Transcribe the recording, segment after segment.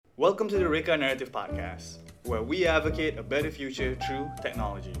Welcome to the Rika Narrative Podcast, where we advocate a better future through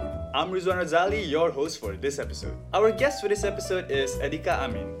technology. I'm Rizwan Razali, your host for this episode. Our guest for this episode is Edika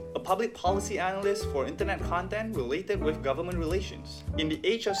Amin, a public policy analyst for internet content related with government relations. In the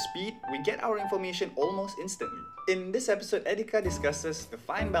age of speed, we get our information almost instantly. In this episode, Edika discusses the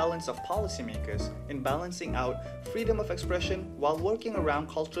fine balance of policymakers in balancing out freedom of expression while working around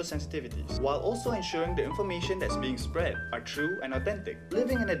cultural sensitivities, while also ensuring the information that's being spread are true and authentic.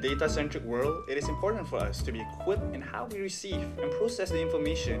 Living in a data-centric world, it is important for us to be equipped in how we receive and process the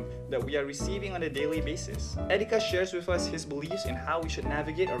information that we are receiving on a daily basis. Edika shares with us his beliefs in how we should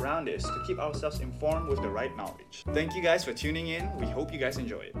navigate around this to keep ourselves informed with the right knowledge. Thank you guys for tuning in. We hope you guys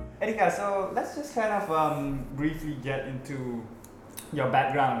enjoy it. Edika, so let's just kind of briefly get into your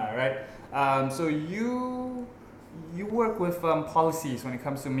background, right? So you work with policies when it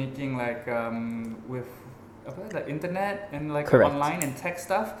comes to making with like internet and like Correct. online and tech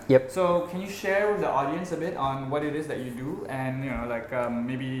stuff. Yep. So can you share with the audience a bit on what it is that you do, and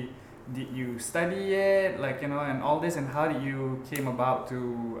maybe did you study it, and all this, and how did you came about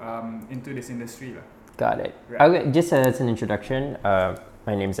to into this industry? Got it. Right. Okay, just as an introduction,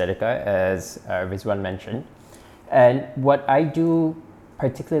 my name is Edika, as Rizwan mentioned. And what I do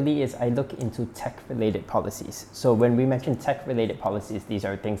particularly is I look into tech-related policies. So when we mention tech-related policies, these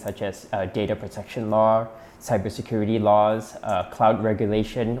are things such as data protection law, cybersecurity laws, cloud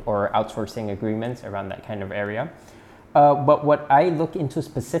regulation, or outsourcing agreements around that kind of area. But what I look into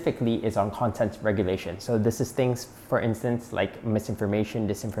specifically is on content regulation. So this is things, for instance, like misinformation,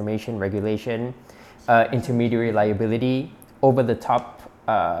 disinformation regulation, intermediary liability, over-the-top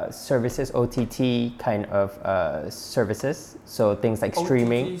services, OTT kind of services. So things like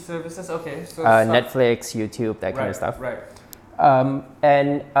streaming. OTT services, okay. So Netflix, YouTube, that kind of stuff. Right.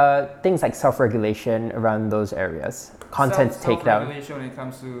 And things like self-regulation around those areas. Content takedown. Self-regulation when it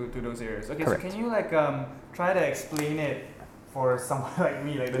comes to those areas. Okay, Correct. So can you try to explain it for someone like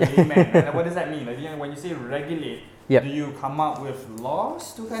me, like the layman? What does that mean? When you say regulate, Yep. do you come up with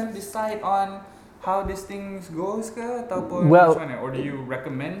laws to kind of decide on how these things goes ke? Ataupun Well, macam mana? Or do you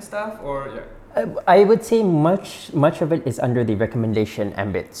recommend stuff, or I would say much of it is under the recommendation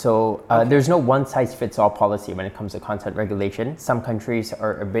ambit. So there's no one-size-fits-all policy when it comes to content regulation. Some countries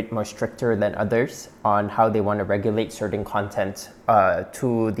are a bit more stricter than others on how they want to regulate certain content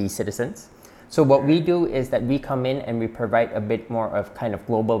to the citizens. So what we do is that we come in and we provide a bit more of kind of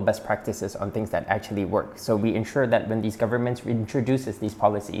global best practices on things that actually work. So we ensure that when these governments introduces these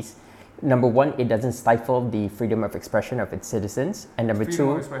policies, number one, it doesn't stifle the freedom of expression of its citizens, and number freedom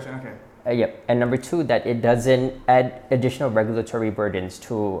two, of expression? Okay. And number two, that it doesn't add additional regulatory burdens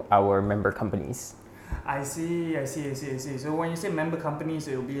to our member companies. I see. So when you say member companies,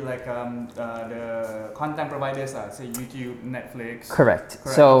 it will be like the content providers, say YouTube, Netflix. Correct.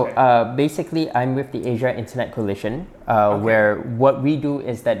 So okay. basically, I'm with the Asia Internet Coalition, Okay. where what we do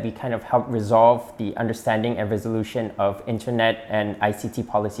is that we kind of help resolve the understanding and resolution of internet and ICT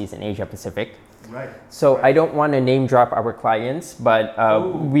policies in Asia Pacific. Right. So Right. I don't want to name drop our clients, but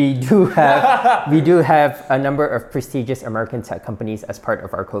we do have a number of prestigious American tech companies as part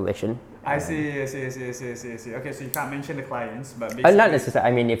of our coalition. I see. Okay, so you can't mention the clients, but basically... Not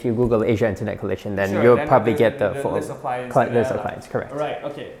necessarily. I mean, if you Google Asia Internet Coalition, then Sure, you'll then probably get the full list of clients. list of clients. Correct. Right.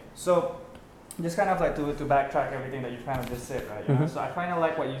 Okay. So just kind of like to backtrack everything that you kind of just said, right? You know? So I kind of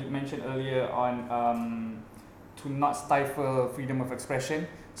like what you mentioned earlier on to not stifle freedom of expression.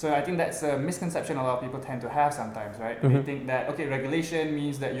 So I think that's a misconception a lot of people tend to have sometimes, right? They think that, okay, regulation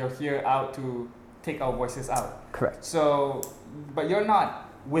means that you're here out to take our voices out. Correct. So, but you're not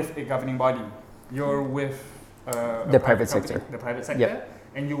with a governing body. You're with the private sector. The private sector. Yep.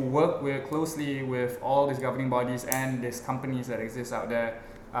 And you work closely with all these governing bodies and these companies that exist out there,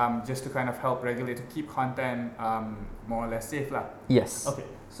 just to kind of help regulate, to keep content more or less safe lah. Yes. Okay,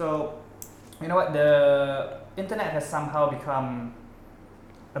 so you know what, the internet has somehow become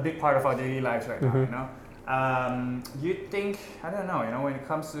a big part of our daily lives right now. You know, you think, I don't know, when it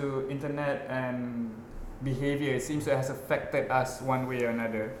comes to internet and behavior, it seems it has affected us one way or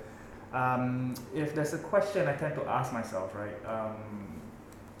another. If there's a question I tend to ask myself, right,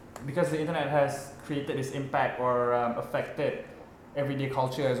 because the internet has created this impact or affected everyday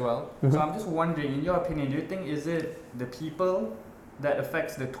culture as well. So I'm just wondering, in your opinion, do you think is it the people that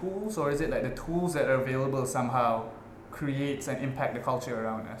affects the tools, or is it like the tools that are available somehow creates and impact the culture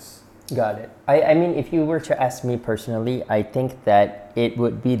around us? Got it. I mean, if you were to ask me personally, I think that it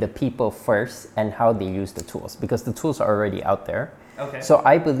would be the people first and how they use the tools, because the tools are already out there. Okay. So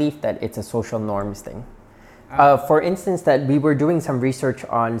I believe that it's a social norms thing. For instance, that we were doing some research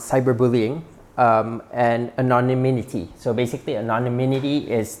on cyberbullying and anonymity. So basically, anonymity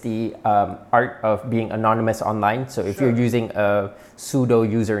is the art of being anonymous online. So if you're using a pseudo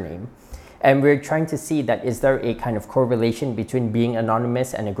username. And we're trying to see that is there a kind of correlation between being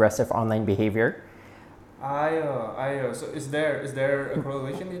anonymous and aggressive online behavior? So is there a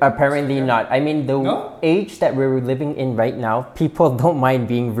correlation? Apparently not. I mean, the age that we're living in right now, people don't mind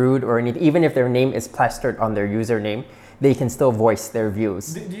being rude or anything. Even if their name is plastered on their username, they can still voice their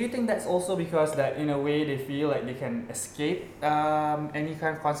views. Do you think that's also because that in a way they feel like they can escape any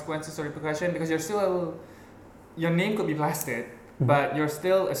kind of consequences or repercussion? Because your name could be plastered, but you're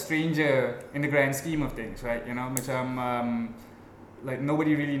still a stranger in the grand scheme of things, right? You know, macam like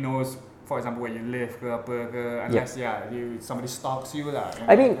nobody really knows, for example, where you live ke apa ke, unless somebody stalks you lah.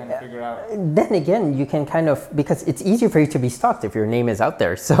 I mean, kind of figure out. Then again, you can kind of, because it's easier for you to be stalked if your name is out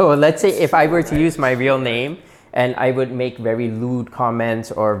there. So let's say if I were to use my real name and I would make very lewd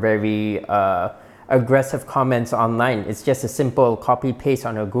comments or very aggressive comments online, it's just a simple copy paste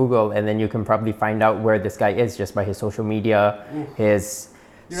on a Google, and then you can probably find out where this guy is just by his social media, his.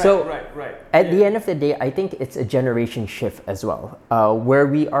 Right. At the end of the day, I think it's a generation shift as well. Where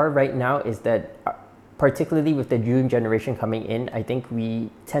we are right now is that, particularly with the June generation coming in, I think we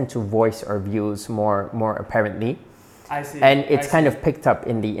tend to voice our views more apparently. I see. And it's kind of picked up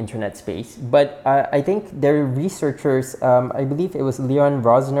in the internet space. But I think there are researchers, I believe it was Leon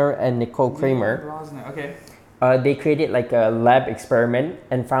Rosner and Nicole Kramer. Okay. They created like a lab experiment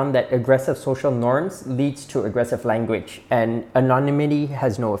and found that aggressive social norms leads to aggressive language, and anonymity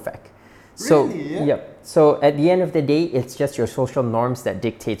has no effect. So, really? Yeah. So at the end of the day, it's just your social norms that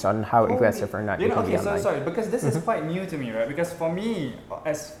dictates on how aggressive or not you can be online. Sorry, because this is quite new to me, right? Because for me,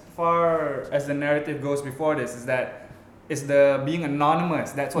 as far as the narrative goes before this, is that it's the being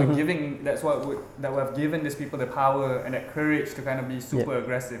anonymous. That's what that would have given these people the power and that courage to kind of be super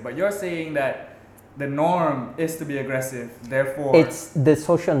aggressive. But you're saying that the norm is to be aggressive, therefore it's the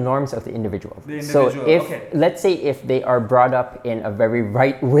social norms of the individual. So if let's say if they are brought up in a very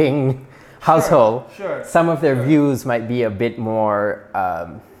right-wing household, some of their views might be a bit more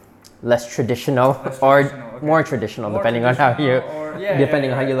less traditional more traditional, depending on how you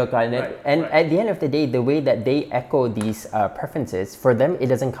look on it. At the end of the day, the way that they echo these preferences, for them it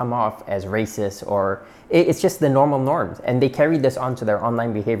doesn't come off as racist, or it's just the normal norms, and they carry this on to their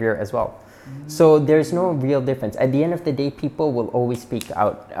online behavior as well. So there's no real difference. At the end of the day, people will always speak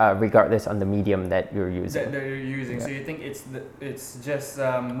out regardless on the medium that you're using. So you think it's just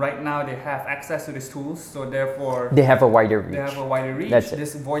right now they have access to these tools, so therefore they have a wider reach.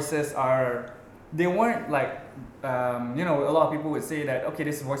 These voices they weren't like a lot of people would say that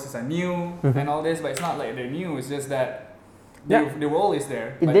these voices are new and all this, but it's not like they're new. It's just that they were always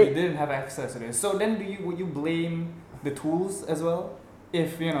there, but they didn't have access to this. So then would you blame the tools as well?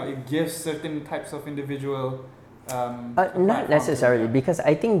 If it gives certain types of individual not necessarily, because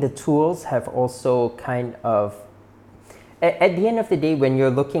I think the tools have also kind of at the end of the day, when you're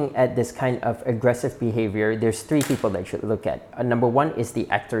looking at this kind of aggressive behavior, there's three people that you should look at. Number one is the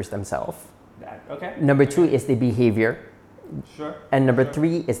actors themselves. Number two is the behavior. And number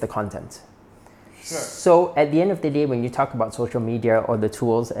three is the content. So at the end of the day, when you talk about social media or the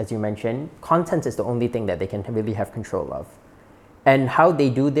tools, as you mentioned, content is the only thing that they can really have control of. And how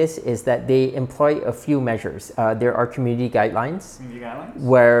they do this is that they employ a few measures. There are community guidelines.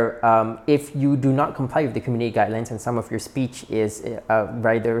 Where if you do not comply with the community guidelines and some of your speech is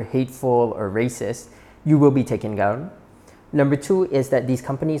rather hateful or racist, you will be taken down. Number two is that these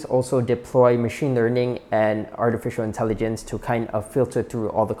companies also deploy machine learning and artificial intelligence to kind of filter through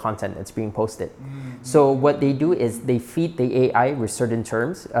all the content that's being posted. So what they do is they feed the AI with certain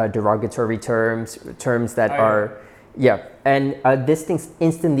terms, derogatory terms that are... and this thing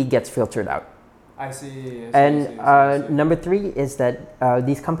instantly gets filtered out. I see. Number three is that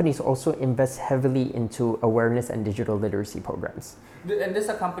these companies also invest heavily into awareness and digital literacy programs. And these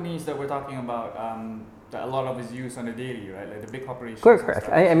are companies that we're talking about that a lot of us use on the daily, right? Like the big corporations. Correct.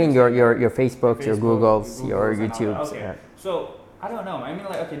 I mean your Facebook, your Googles, your YouTubes. Okay. So I don't know. I mean,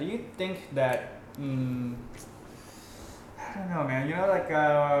 like, do you think that? I don't know, man.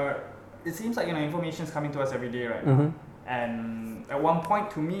 It seems like information is coming to us every day right now, and at one point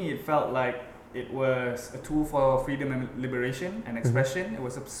to me it felt like it was a tool for freedom and liberation and expression. It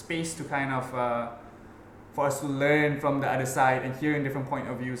was a space to kind of for us to learn from the other side and hearing different point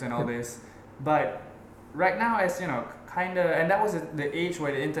of views and all this. But right now, as kind of, and that was the age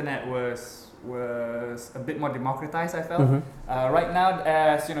where the internet was a bit more democratized, I felt. Right now,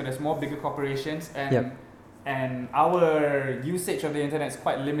 as there's more bigger corporations and our usage of the internet is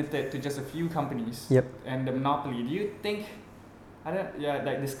quite limited to just a few companies and the monopoly. Do you think,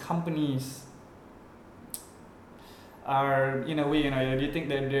 like these companies are do you think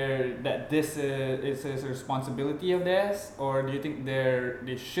that this is a responsibility of theirs, or do you think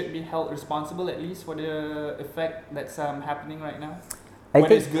they should be held responsible at least for the effect that's happening right now,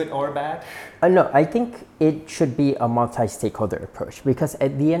 whether it's good or bad? No, I think it should be a multi-stakeholder approach, because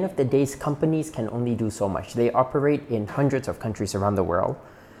at the end of the day, companies can only do so much. They operate in hundreds of countries around the world,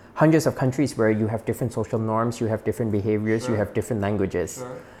 hundreds of countries where you have different social norms, you have different behaviors, you have different languages.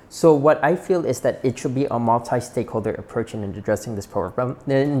 Sure. So what I feel is that it should be a multi-stakeholder approach in addressing this problem.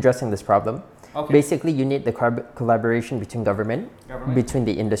 Okay. Basically, you need the collaboration between government, between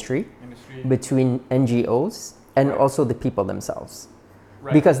the industry, between NGOs, and also the people themselves.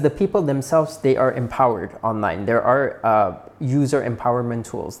 Right. Because the people themselves, they are empowered online. There are user empowerment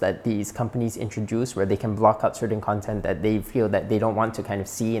tools that these companies introduce where they can block out certain content that they feel that they don't want to kind of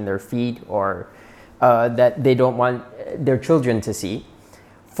see in their feed, or that they don't want their children to see.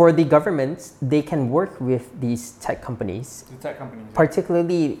 For the governments, they can work with these tech companies.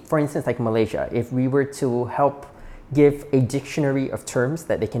 Particularly, for instance, like Malaysia, if we were to help give a dictionary of terms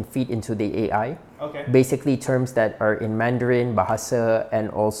that they can feed into the AI. Okay. Basically terms that are in Mandarin, Bahasa, and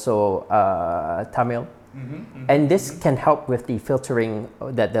also Tamil. And this can help with the filtering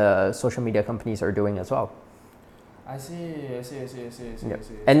that the social media companies are doing as well. I see.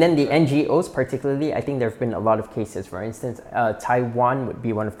 And then the NGOs particularly, I think there have been a lot of cases. For instance, Taiwan would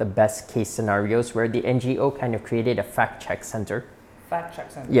be one of the best case scenarios where the NGO kind of created a fact-check center.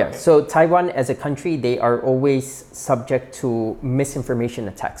 Yeah, okay. So Taiwan as a country, they are always subject to misinformation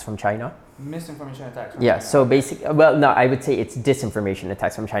attacks from China. Yeah, so I would say it's disinformation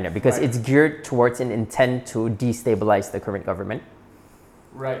attacks from China, because it's geared towards an intent to destabilize the current government.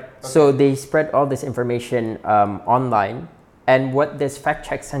 Right. Okay. So they spread all this information online, and what this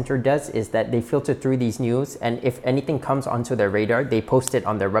fact-check center does is that they filter through these news, and if anything comes onto their radar, they post it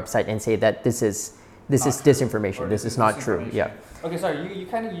on their website and say that this is disinformation. This is not true. Yeah. Okay, sorry. You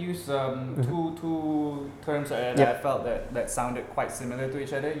kind of use two terms that I felt that sounded quite similar to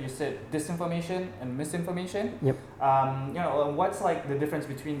each other. You said disinformation and misinformation. Yep. What's like the difference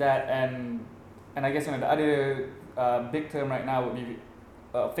between that and I guess the other big term right now would be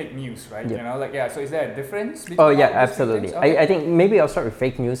fake news, right? Yep. So is there a difference between absolutely. Okay. I think maybe I'll start with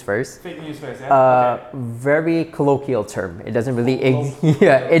fake news first. Okay. Very colloquial term. It doesn't really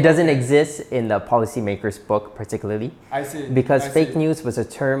it doesn't exist in the policymaker's book particularly. I see. Because fake news was a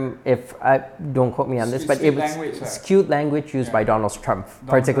term, if I don't quote me on this, but it was skewed language used by Donald Trump,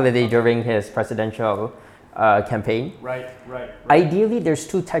 particularly during his presidential campaign. Right. Ideally, there's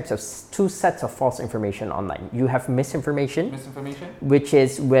two sets of false information online. You have misinformation, which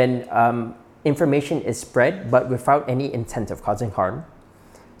is when information is spread but without any intent of causing harm.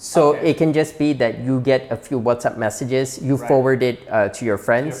 So it can just be that you get a few WhatsApp messages, you forward it to your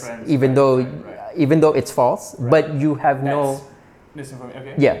friends, even though it's false, but you have misinformation.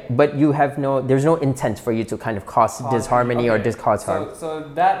 Okay. Yeah, but there's no intent for you to kind of cause disharmony or cause harm. So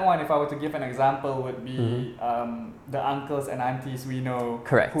that one, if I were to give an example, would be the uncles and aunties we know.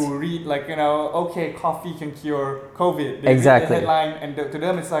 Correct. Who read coffee can cure COVID. They exactly. read the headline, and to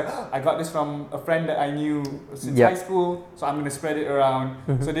them it's like, I got this from a friend that I knew since high school, so I'm going to spread it around.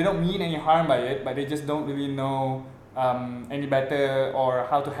 So they don't mean any harm by it, but they just don't really know any better or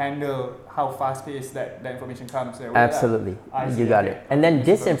how to handle how fast-paced that information comes. Absolutely, you got it. And then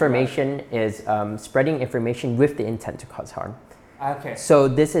disinformation is spreading information with the intent to cause harm. Okay. So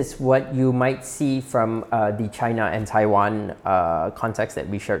this is what you might see from the China and Taiwan context that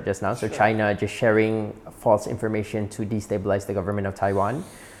we shared just now. So China just sharing false information to destabilize the government of Taiwan.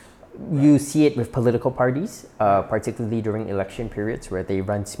 You see it with political parties, particularly during election periods where they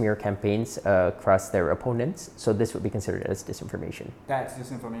run smear campaigns across their opponents. So this would be considered as disinformation. That's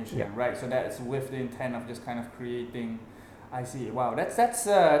disinformation, right? So that's with the intent of just kind of creating. I see. Wow, that's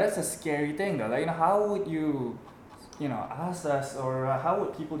a scary thing though. How would you, ask us, or how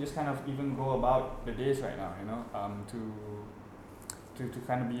would people just kind of even go about the days right now? To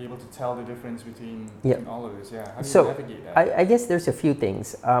kind of be able to tell the difference between all of this, How do you navigate that? I guess there's a few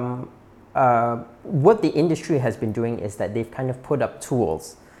things. What the industry has been doing is that they've kind of put up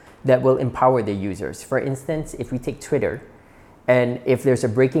tools that will empower the users. For instance, if we take Twitter, and if there's a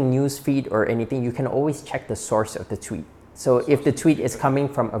breaking news feed or anything, you can always check the source of the tweet. So if the tweet is coming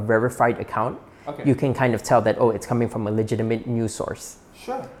from a verified account, you can kind of tell that, it's coming from a legitimate news source.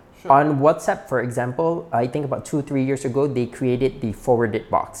 Sure. On WhatsApp, for example, I think about 2-3 years ago, they created the forwarded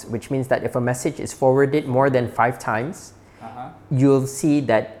box, which means that if a message is forwarded more than 5 times, you'll see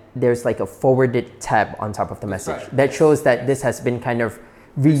that there's like a forwarded tab on top of the message. That shows that this has been kind of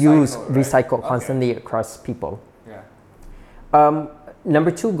recycled constantly across people.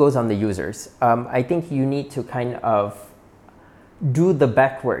 number two goes on the users. I think you need to kind of do the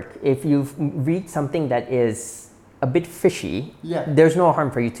back work. If you read something that is a bit fishy, there's no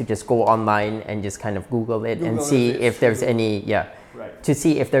harm for you to just go online and just kind of Google it and see if there's any, to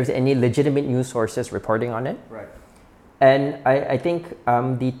see if there's any legitimate news sources reporting on it. Right. And I think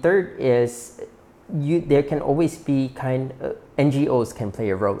the third is there can always be NGOs can play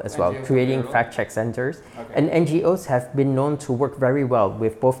a role as well, creating fact check centers. Okay. And NGOs have been known to work very well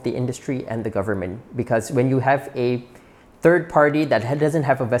with both the industry and the government, because when you have a third party that doesn't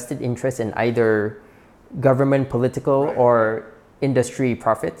have a vested interest in either government, political, or industry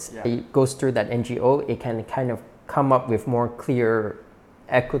profits, it goes through that NGO, it can kind of come up with more clear,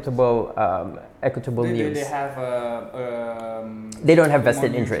 equitable news. They have they don't have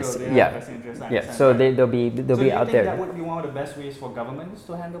vested interest. So they'll be out there. Do you think that would be one of the best ways for governments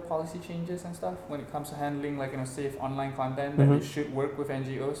to handle policy changes and stuff when it comes to handling safe online content, that they should work with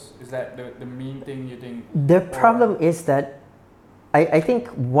NGOs? Is that the main thing you think? The problem is that I think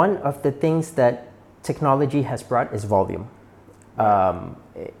one of the things that technology has brought is volume.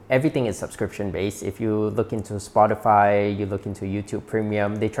 Everything is subscription based. If you look into Spotify, you look into YouTube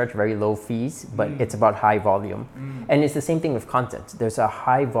Premium, they charge very low fees, but it's about high volume. And it's the same thing with content. There's a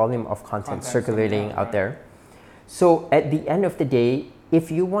high volume of content circulating out there. So at the end of the day, if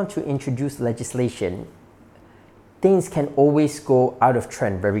you want to introduce legislation, things can always go out of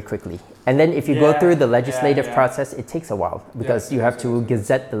trend very quickly. And then if you go through the legislative process, it takes a while, because you have to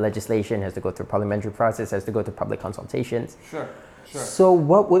gazette the legislation, has to go through parliamentary process, has to go through public consultations. Sure. So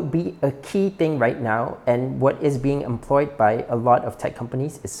what would be a key thing right now, and what is being employed by a lot of tech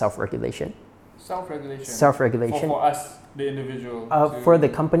companies, is self-regulation. Self-regulation. For us, the individual. For the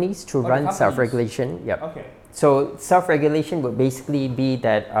companies to run self-regulation. Yep. Okay. So self-regulation would basically be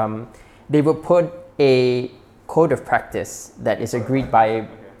that they will put a code of practice that is agreed by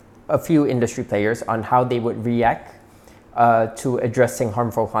a few industry players on how they would react to addressing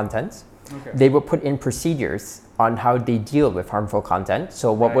harmful content. Okay. They will put in procedures on how they deal with harmful content.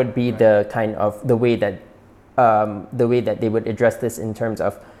 So what would be the kind of the way that they would address this in terms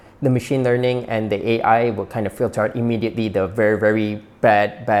of the machine learning and the AI will kind of filter out immediately the very, very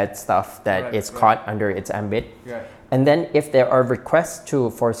bad stuff that is caught under its ambit. Right. And then if there are requests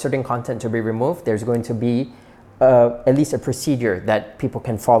for certain content to be removed, there's going to be at least a procedure that people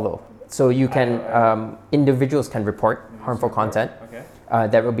can follow. So you can, individuals can report harmful content. Okay.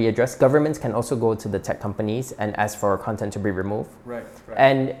 That will be addressed. Governments can also go to the tech companies and ask for content to be removed. Right.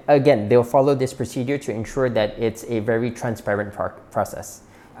 And again, they'll follow this procedure to ensure that it's a very transparent process.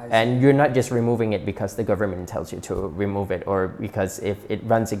 And you're not just removing it because the government tells you to remove it, or because if it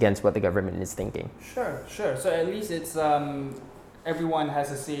runs against what the government is thinking. Sure. So at least it's everyone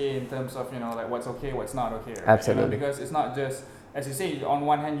has a say in terms of what's okay, what's not okay. Right? Absolutely. Because it's not just, as you say, on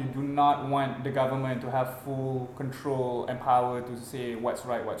one hand, you do not want the government to have full control and power to say what's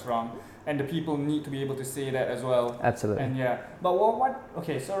right, what's wrong. And the people need to be able to say that as well. Absolutely. And but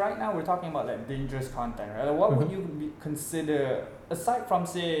okay, so right now we're talking about dangerous content, right? What would you consider, aside from,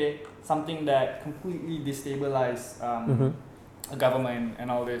 say, something that completely destabilize a government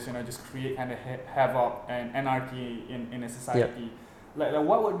and all this, just create kind of havoc and anarchy in a society. Like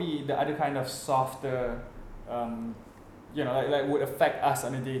what would be the other kind of softer would affect us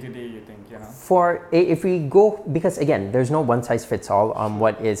on a day-to-day, you think, if we go, because again, there's no one size fits all on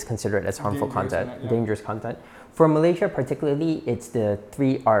what is considered as harmful dangerous content. For Malaysia particularly, it's the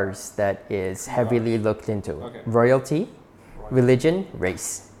 3 R's that is heavily looked into. Royalty, religion,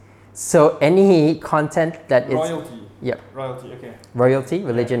 race. So any content that is... Royalty, okay. Royalty,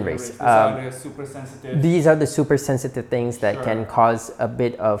 religion, race. These are the super sensitive. These are the super sensitive things that can cause a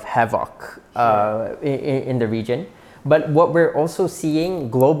bit of havoc in the region. But what we're also seeing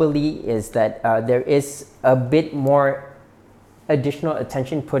globally is that there is a bit more additional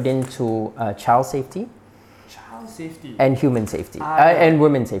attention put into child safety. And human safety. And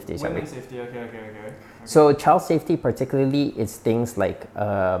women's safety, sorry. Women's safety, okay. So child safety particularly is things like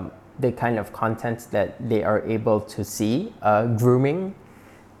the kind of content that they are able to see, grooming,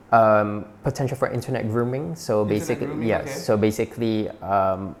 potential for internet grooming. So basically,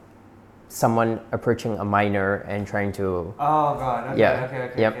 someone approaching a minor and trying to... Oh God,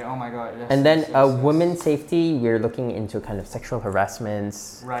 okay, oh my God, yes. And then women's safety, we're looking into kind of sexual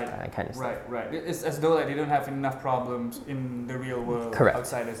harassments, kind of stuff. Right. It's as though they don't have enough problems in the real world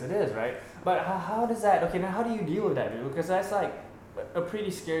outside as it is, right? But how does that, now how do you deal with that, dude? Because that's like a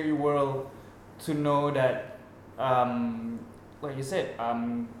pretty scary world to know that, like you said,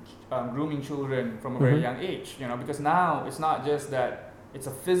 grooming children from a very young age, because now it's not just that it's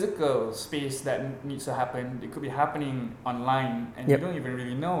a physical space that needs to happen. It could be happening online, and Yep. you don't even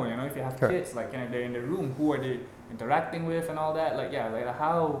really know. If you have Correct. kids, like they're in the room, who are they interacting with, and all that.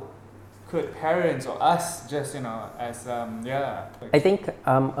 How could parents or us just as I think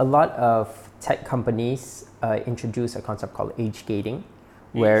a lot of tech companies introduce a concept called age gating,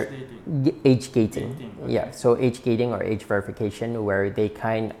 where age gating, okay. yeah. So age gating or age verification, where they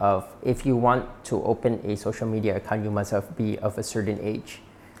kind of, if you want to open a social media account, you must be of a certain age.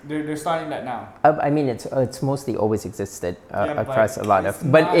 They're starting that now. I mean, it's mostly always existed across a lot of, it's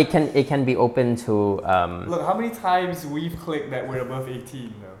but not- it can be open to. Look, how many times we've clicked that we're above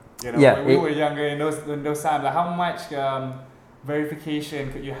 18 though? Yeah, when we were younger in those times, like how much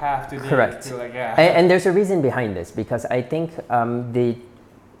verification could you have today? Correct. To yeah. And there's a reason behind this, because I think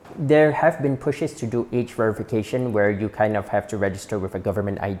there have been pushes to do age verification where you kind of have to register with a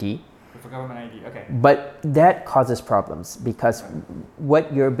government ID. With a government ID, okay. But that causes problems, because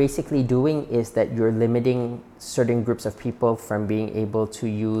what you're basically doing is that you're limiting certain groups of people from being able to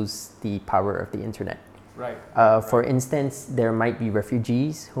use the power of the internet. Right. For instance, there might be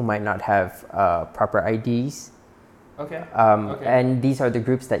refugees who might not have proper IDs. Okay. And these are the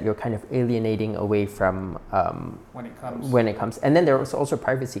groups that you're kind of alienating away from when it comes. And then there are also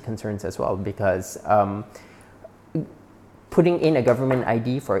privacy concerns as well, because putting in a government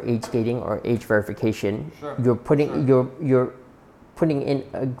ID for age gating or age verification, Sure. you're putting in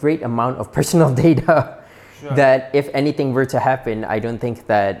a great amount of personal data. Sure. That if anything were to happen, I don't think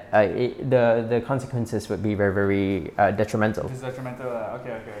that the consequences would be very, very detrimental. It's detrimental.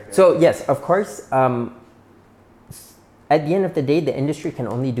 Okay. So yes, of course. At the end of the day, the industry can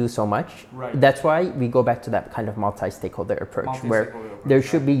only do so much. Right. That's why we go back to that kind of multi-stakeholder approach, where there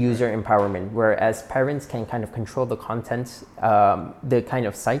should be user empowerment, whereas parents can kind of control the content, the kind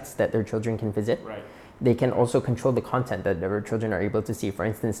of sites that their children can visit. Right. They can also control the content that their children are able to see. For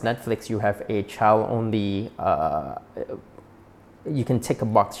instance, Netflix, you have a child-only, you can tick a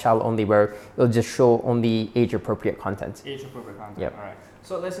box child-only, where it'll just show only age-appropriate content. Age-appropriate content, Yep. all right.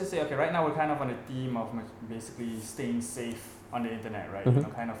 So let's just say, okay, right now we're kind of on a theme of basically staying safe on the internet, right?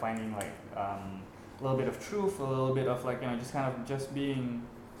 Mhm. Kind of finding a little bit of truth, a little bit of just being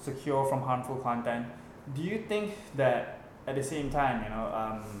secure from harmful content. Do you think that at the same time,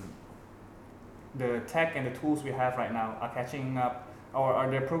 the tech and the tools we have right now are catching up, or are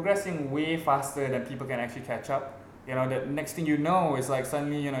they progressing way faster than people can actually catch up? The next thing you know is like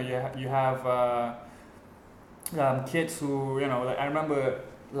suddenly you have kids who I remember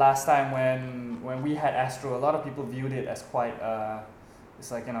last time when we had Astro, a lot of people viewed it as quite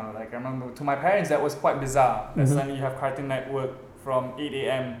it's I remember to my parents that was quite bizarre. That suddenly you have Cartoon Network from 8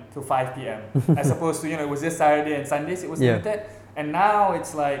 a.m. to 5 p.m. as opposed to it was just Saturday and Sundays it was limited, and now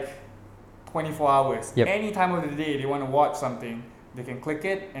it's like 24 hours. Yep. Any time of the day they want to watch something, they can click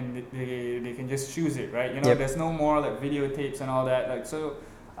it and they can just choose it, right? Yep. There's no more like videotapes and all that. So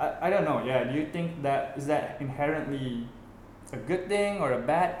I don't know. Yeah, do you think that is that inherently a good thing or a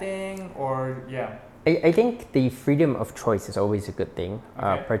bad thing, or yeah? I think the freedom of choice is always a good thing,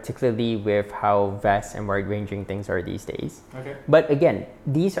 Okay. particularly with how vast and wide-ranging things are these days. Okay. But again,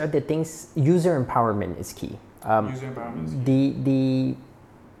 these are the things. User empowerment is key. User empowerment.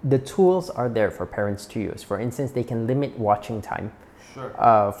 The tools are there for parents to use. For instance, they can limit watching time Sure.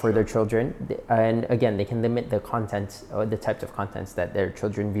 for their children, and again, they can limit the content or the types of contents that their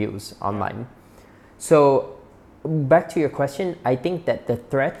children views online. So, back to your question, I think that the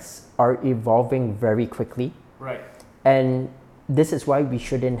threats are evolving very quickly, Right. and this is why we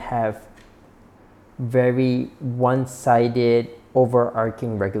shouldn't have very one-sided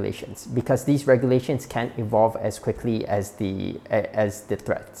overarching regulations, because these regulations can't evolve as quickly as the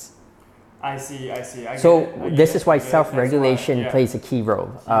threats. I see. So this is why self-regulation That's plays a key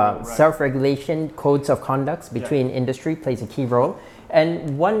role. Right. Self-regulation, codes of conducts between industry plays a key role.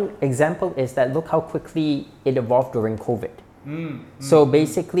 And one example is that look how quickly it evolved during COVID. So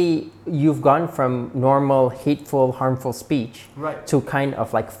basically, you've gone from normal, hateful, harmful speech Right. to kind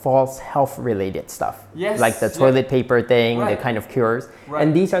of like false health-related stuff. Yes, Like the yeah. toilet paper thing, the Right. kind of cures. Right.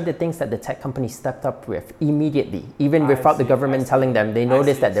 And these are the things that the tech companies stepped up with immediately. Even I without the see, government I see. telling them, they I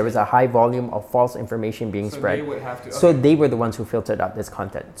noticed see, that I there was a high volume of false information being So spread. they would have to. So okay. they were the ones who filtered out this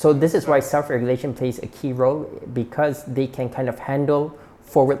content. So this is why Right. self-regulation plays a key role, because they can kind of handle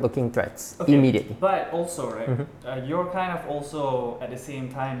forward-looking threats Okay, immediately. But also, right, you're kind of also at the same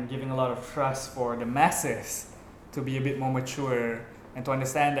time giving a lot of trust for the masses to be a bit more mature and to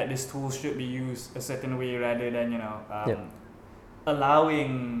understand that this tool should be used a certain way rather than Yep.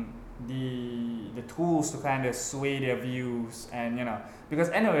 allowing the tools to kind of sway their views, and because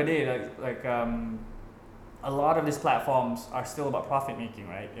end of the day a lot of these platforms are still about profit making,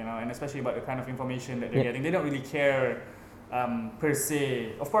 right? And especially about the kind of information that they're getting. They don't really care per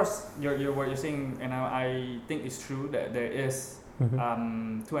se. Of course, what you're saying, I think it's true that there is,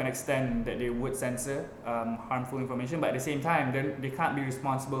 to an extent, that they would censor harmful information, but at the same time, they can't be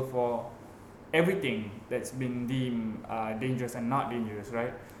responsible for everything that's been deemed dangerous and not dangerous,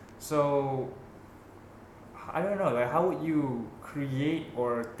 right? So I don't know, how would you create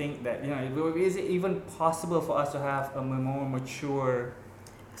or think that, is it even possible for us to have a more mature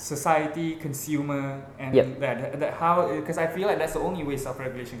society, consumer, and that how, because I feel like that's the only way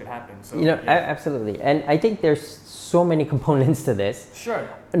self-regulation could happen. So absolutely. And I think there's so many components to this. Sure.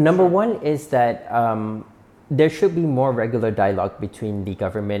 Number one is that there should be more regular dialogue between the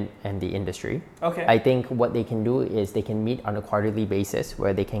government and the industry. Okay. I think what they can do is they can meet on a quarterly basis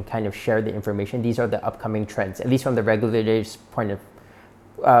where they can kind of share the information. These are the upcoming trends, at least from the regulators' point of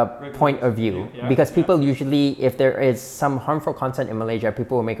view. Because people usually, if there is some harmful content in Malaysia,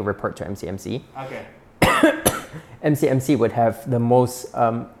 people will make a report to MCMC. Okay. MCMC would have the most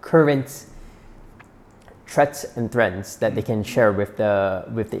current threats and trends that they can share with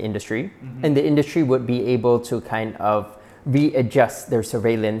the industry, and the industry would be able to kind of readjust their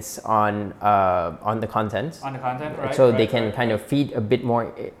surveillance on the content. On the content, right? So they can kind of feed a bit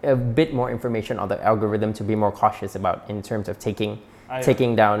more information on the algorithm to be more cautious about in terms of taking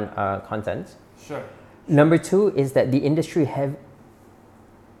down content. Sure. Number two is that the industry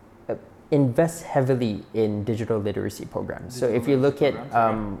invest heavily in digital literacy programs. So if you look at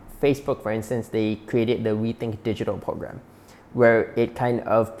Facebook, for instance, they created the We Think Digital program, where it kind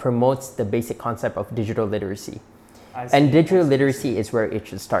of promotes the basic concept of digital literacy. And digital literacy is where it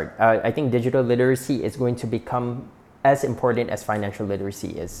should start. I think digital literacy is going to become as important as financial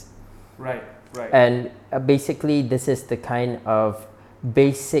literacy is. Right. And basically, this is the kind of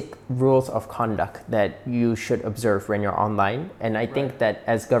basic rules of conduct that you should observe when you're online. And I think that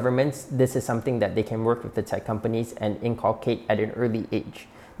as governments, this is something that they can work with the tech companies and inculcate at an early age.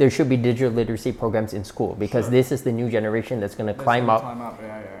 There should be digital literacy programs in school because this is the new generation that's going to climb up.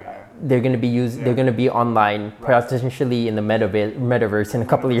 They're going to be they're going to be online, potentially in the metaverse in a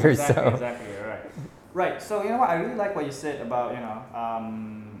couple of years. Exactly, right. So I really like what you said about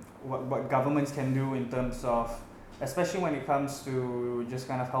what governments can do in terms of, especially when it comes to just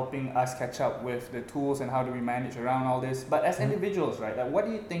kind of helping us catch up with the tools and how do we manage around all this. But as individuals, right, what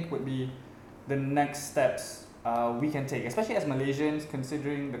do you think would be the next steps we can take, especially as Malaysians,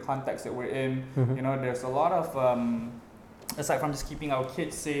 considering the context that we're in? There's a lot of, aside from just keeping our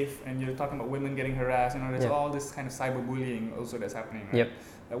kids safe, and you're talking about women getting harassed, there's all this kind of cyberbullying also that's happening, right?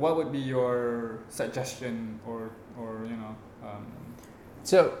 What would be your suggestion or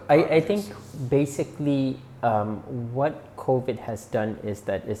So I think basically what COVID has done is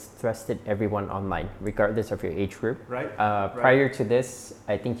that it's thrusted everyone online, regardless of your age group. Right. Prior to this,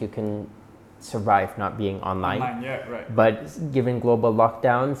 I think you can survive not being online. Right. But given global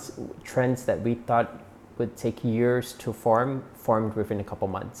lockdowns, trends that we thought would take years to formed within a couple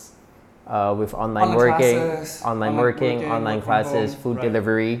months. With online classes, food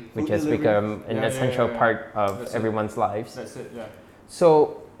delivery, which has become an essential part of everyone's lives. That's it,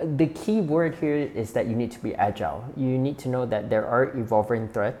 So the key word here is that you need to be agile. You need to know that there are evolving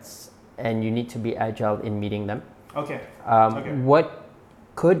threats and you need to be agile in meeting them. Okay. What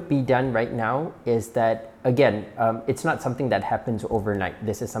could be done right now is that, again, it's not something that happens overnight.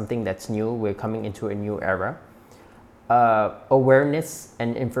 This is something that's new. We're coming into a new era. Awareness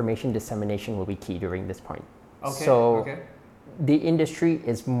and information dissemination will be key during this point. The industry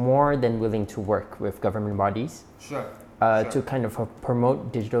is more than willing to work with government bodies. To kind of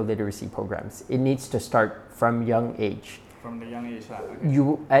promote digital literacy programs. It needs to start from young age. From the young age,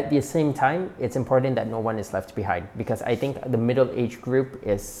 At the same time, it's important that no one is left behind, because I think the middle age group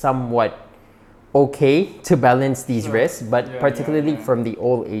is somewhat okay to balance these risks, but particularly from the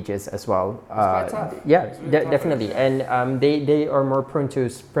old ages as well. It's quite tough. Definitely. And they are more prone to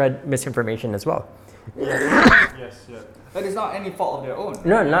spread misinformation as well. Yes. But it's not any fault of their own. Right?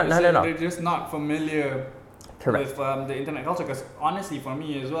 No, not at all. They're just not familiar with the internet culture, because honestly for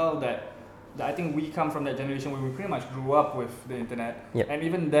me as well, that I think we come from that generation where we pretty much grew up with the internet, and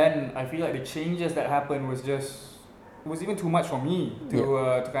even then I feel like the changes that happened was even too much for me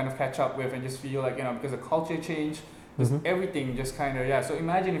to kind of catch up with, and just feel like, because the culture changed, everything just kind of so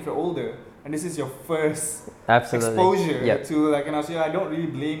imagine if you're older and this is your first exposure to so I don't really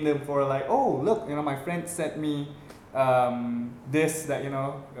blame them for like, oh look, my friend sent me this, that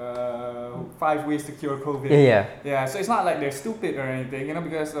 5 ways to cure COVID. So it's not like they're stupid or anything,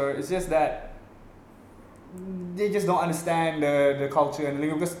 because it's just that they just don't understand the culture and the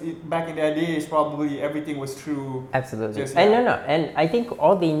lingo, because back in their days probably everything was true. Absolutely. Just, And and I think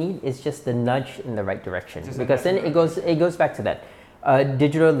all they need is just the nudge in the right direction, Just because then it goes back to that.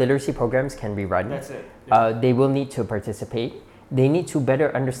 Digital literacy programs can be run. That's it. They will need to participate. They need to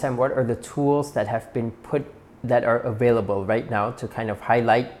better understand what are the tools that have been that are available right now to kind of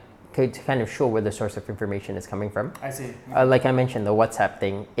highlight, to kind of show where the source of information is coming from. I see. Like I mentioned, the WhatsApp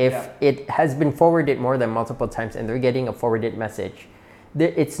thing. If it has been forwarded more than multiple times and they're getting a forwarded message,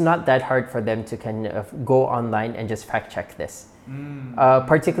 it's not that hard for them to kind of go online and just fact check this.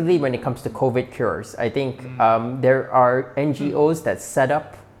 Particularly when it comes to COVID cures. I think there are NGOs that set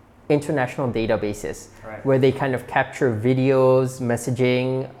up international databases where they kind of capture videos,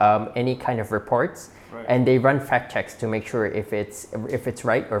 messaging, any kind of reports, and they run fact checks to make sure if it's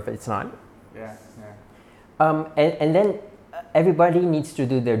right or if it's not. And then everybody needs to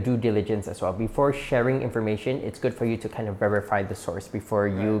do their due diligence as well. Before sharing information, it's good for you to kind of verify the source before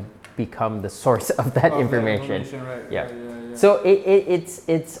you become the source of that information. So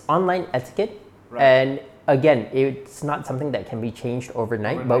it's online etiquette, and again, it's not something that can be changed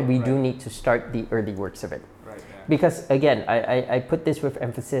overnight, but we do need to start the early works of it. Because again, I put this with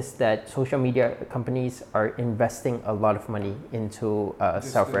emphasis that social media companies are investing a lot of money into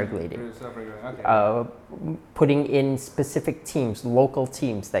self-regulating. Putting in specific teams, local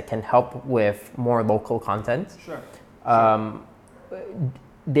teams that can help with more local content.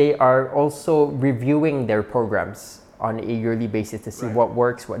 They are also reviewing their programs on a yearly basis to see what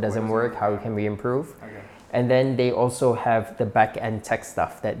works, what doesn't work, how can we improve. And then they also have the back-end tech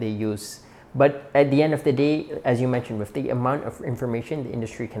stuff that they use. But at the end of the day, as you mentioned, with the amount of information, the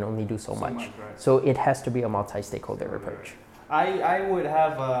industry can only do so much. So it has to be a multi-stakeholder approach. I would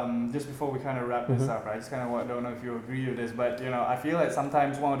have, just before we kind of wrap this up, I just kind of don't know if you agree with this, but I feel like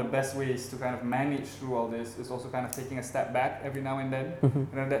sometimes one of the best ways to kind of manage through all this is also kind of taking a step back every now and then.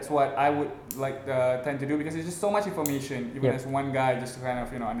 That's what I would like tend to do, because it's just so much information, even as one guy, just to kind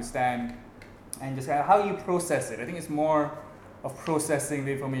of understand and just kind of how you process it. I think it's more of processing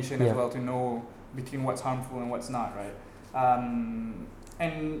the information as well, to know between what's harmful and what's not, right?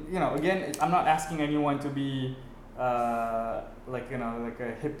 And again, I'm not asking anyone to be like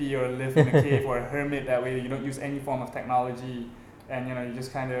a hippie or live in a cave or a hermit. That way you don't use any form of technology, and you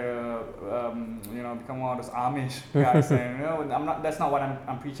just kind of become one of those Amish guys. And that's not what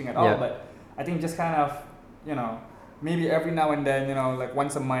I'm preaching at all. But I think just kind of maybe every now and then, like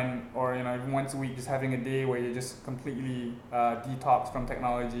once a month or even once a week, just having a day where you just completely detox from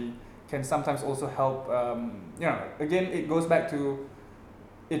technology can sometimes also help. Again, it goes back to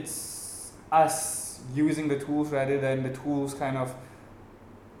it's us using the tools rather than the tools kind of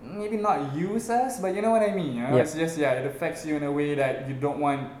maybe not use us, but you know what I mean. It's just it affects you in a way that you don't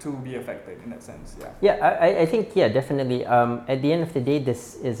want to be affected in that sense. I think definitely. At the end of the day,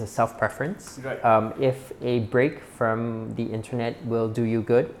 this is a self-preference. If a break from the internet will do you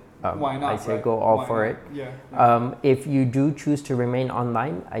good, why not? I say go all for it. If you do choose to remain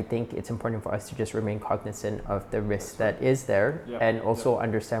online, I think it's important for us to just remain cognizant of the risk that is there, and also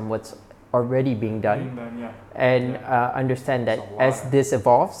understand what's already being done, and understand that as this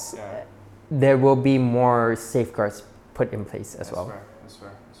evolves, there will be more safeguards put in place as well. That's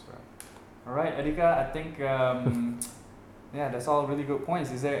fair. All right, Adhika, I think that's all really good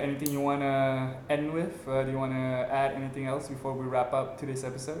points. Is there anything you want to end with? Do you want to add anything else before we wrap up today's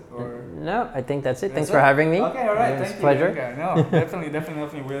episode? Or no, I think that's it. Thanks for having me. Okay, all right. It's Thank a pleasure. You. No,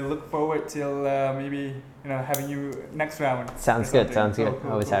 definitely. We'll look forward till maybe having you next round. Sounds good. Cool,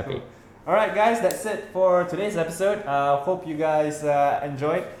 Always happy. Cool. All right, guys, that's it for today's episode. Hope you guys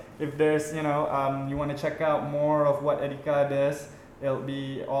enjoyed. If there's you want to check out more of what Adhika does, it'll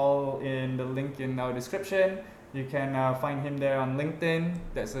be all in the link in our description. You can find him there on LinkedIn.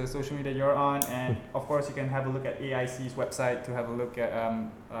 That's the social media you're on. And of course, you can have a look at AIC's website to have a look at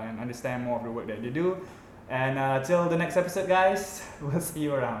and understand more of the work that they do. And till the next episode, guys, we'll see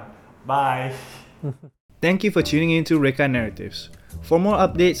you around. Bye. Thank you for tuning in to Reka Narratives. For more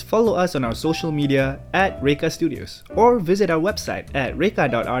updates, follow us on our social media at Reka Studios or visit our website at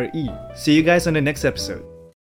reka.re. See you guys on the next episode.